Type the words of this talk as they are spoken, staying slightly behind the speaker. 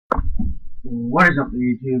What is up there,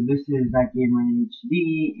 YouTube? This is That Gamer in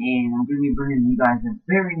HD, and I'm going to be bringing you guys a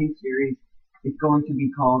very new series. It's going to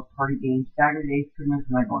be called Party Games Saturdays. Pretty much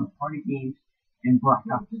when I go on party games and Black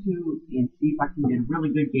Ops 2 and see if I can get a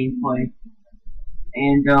really good gameplay.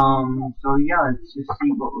 And so yeah, let's just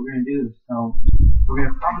see what we're going to do. So we're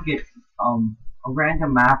going to probably get a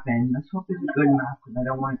random map in. Let's hope it's a good map because I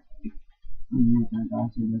don't want it to.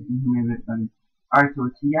 Alright, so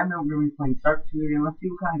yeah, we're going to be playing Sharpshooter, and let's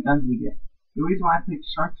see what kind of guns we get. The reason why I picked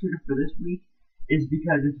Sharpshooter for this week is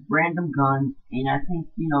because it's random guns, and I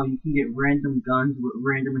think, you know, you can get random guns with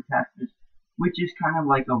random attachments, which is kind of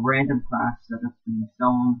like a random class setup for me.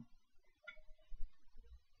 So,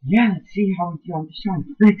 yeah, let's see how we do. I'm just trying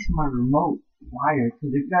to fix my remote wire,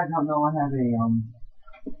 because if you guys don't know, I have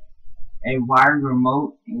a wired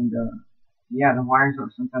remote, and, yeah, the wires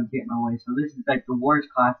are sometimes get in my way. So this is like the worst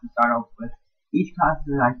class to start off with. Each class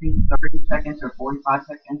is, I think, 30 seconds or 45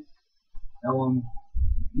 seconds. So,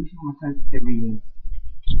 usually my sensitivity is.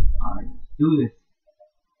 Alright, let's do this.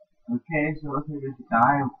 Okay, so okay, there's a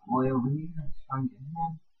guy way over here. Let's try and get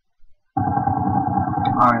him.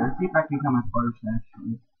 Alright, let's see if I can come in first,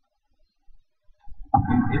 actually.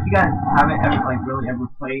 And if you guys haven't ever, really ever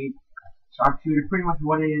played Sharpshooter, pretty much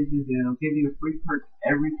what it is it'll give you a free perk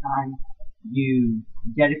every time you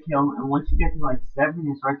get a kill. And once you get to, 7,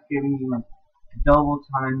 it starts giving you, double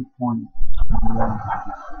time points.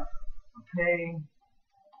 Okay.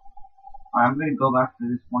 Alright, I'm gonna go back to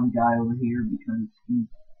this one guy over here because he's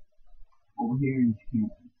over here and he's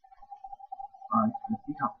camping. Alright, let's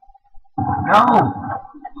see how. No!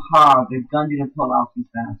 Ha! The gun didn't pull out too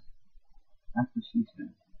fast. That's what she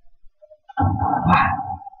said.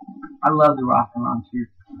 I love the rocket launcher.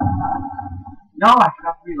 No, I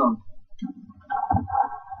forgot to reload.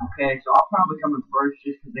 Okay, so I'll probably come in first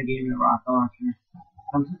just because they gave me the rocket launcher.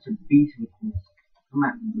 I'm such a beast with this. Come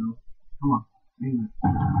at me, bro. Come on.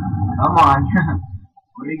 Come on.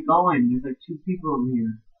 Where are you going? There's like 2 people over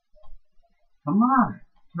here. Come on.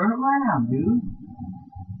 Turn around, dude.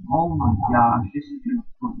 Oh my gosh. This is gonna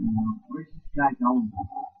put me out. Where's this guy going?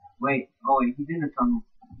 Wait. Oh wait. He's in the tunnel.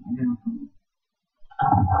 He's in the tunnel.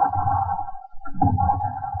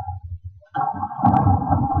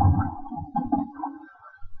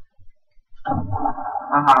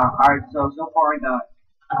 Alright, so far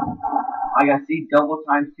I got C double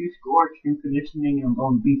times 2 scorched and conditioning and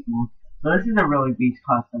going beast mode. So this is a really beast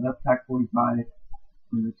class. I got attack 45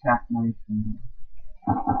 with attack knife.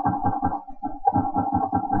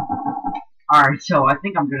 Alright, so I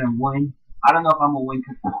think I'm gonna win. I don't know if I'm gonna win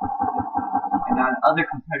because that other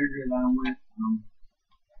competitor that I'm with,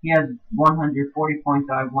 he has 140 points,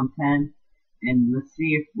 I have 110, and let's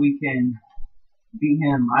see if we can beat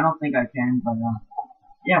him. I don't think I can, but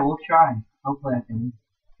yeah, we'll try. Hopefully I can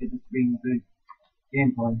get this being a good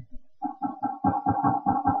gameplay.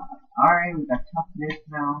 Alright, we got toughness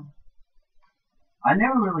now. I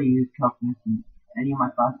never really used toughness in any of my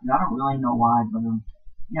classes. I don't really know why, but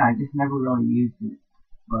yeah, I just never really used it.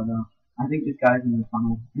 But I think this guy's in the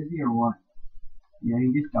tunnel. Is he or what? Yeah,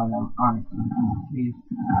 he just got out. Alright,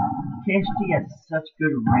 KST has such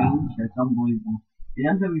good range, that's unbelievable. In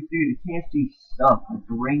MW3, the KST sucked. Like,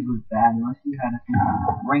 the range was bad. Unless you had a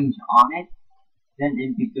range on it, then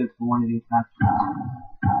it'd be good for one of these matches.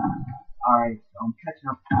 Alright, so I'm catching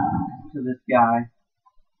up to this guy.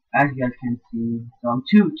 As you guys can see. So I'm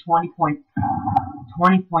 20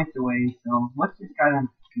 points away. So what's this guy on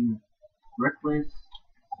Reckless,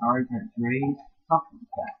 Sergeant Dre's, something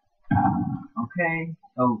like that. Okay,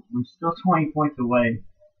 so we're still 20 points away.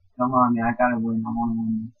 Come on, man, I gotta win. I wanna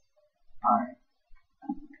win this. Alright.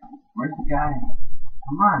 Where's the guy?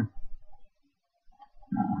 Come on.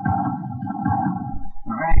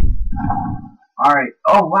 Alright.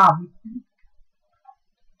 Oh, wow.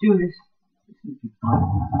 Dude, this is fun.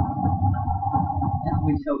 This will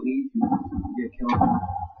be so easy to get killed.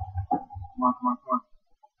 Come on.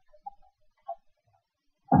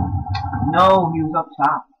 No, he was up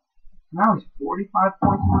top. Now he's 45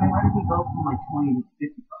 points away. How did he go from 20 to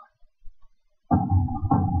 55?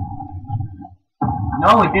 No,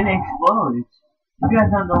 it didn't explode. You guys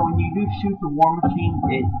don't know, when you do shoot the war machine,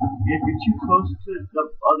 if you're too close to the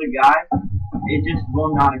other guy, it just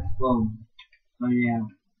will not explode. So yeah.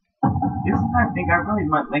 I think I really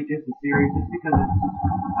might make this a series just because it's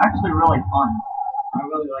actually really fun. I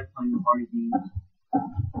really like playing the party games.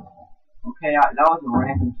 Okay, that was a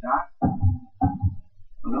random shot.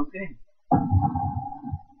 But okay.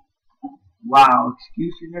 Wow,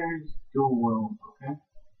 Executioner's Dual World, okay?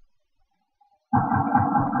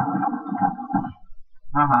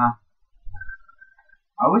 Haha.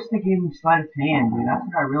 I wish they gave me sleight of hand, dude. That's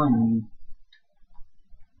what I really need.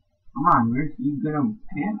 Come on, where's you gonna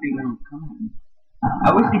can't be gonna come at me.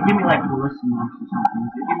 I wish they'd give me like Melissa Marks or something.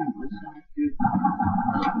 If they give me Melissa Marks, dude.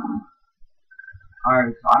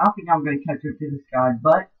 Alright, so I don't think I'm gonna catch up to this guy,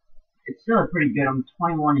 but it's still pretty good. I'm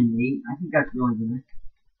 21 and 8. I think that's really good.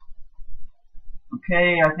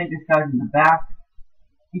 Okay, I think this guy's in the back.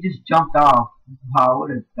 He just jumped off. Wow, what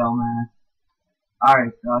a dumbass.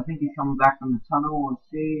 Alright, so I think he's coming back from the tunnel. Let's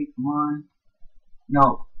see. Come on.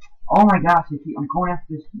 No. Oh my gosh, I'm going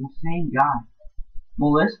after this same guy.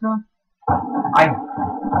 Melissa? I'm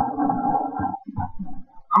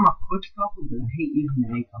a quick stopper, but I hate using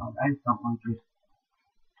the A card. I just don't like it.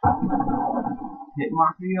 Hit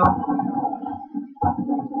Mario.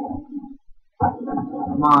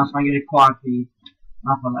 Come on, so I get a quad feed.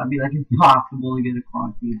 I thought that'd be like impossible to get a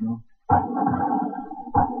quad feed though.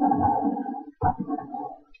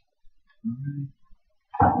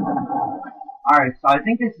 Alright, so I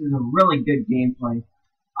think this is a really good gameplay.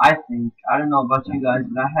 I think. I don't know about you guys,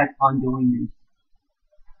 but I had fun doing this.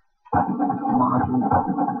 Come on,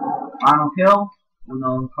 final kill? Oh no,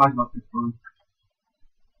 I'm talking about this one.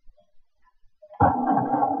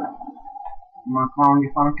 Come on,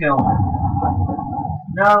 get final kill.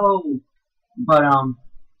 No! But,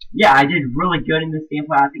 yeah, I did really good in this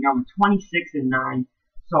gameplay. I think I was 26 and 9.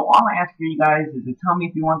 So all I ask for you guys is to tell me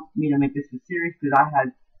if you want me to make this a series, because I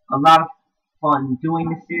had a lot of fun doing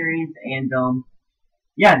this series, and,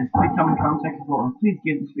 yeah, just please tell me in the comment section below, and please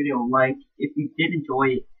give this video a like if you did enjoy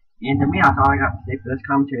it. And, yeah, that's all I got to say for this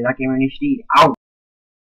commentary. That Gamer HD, out!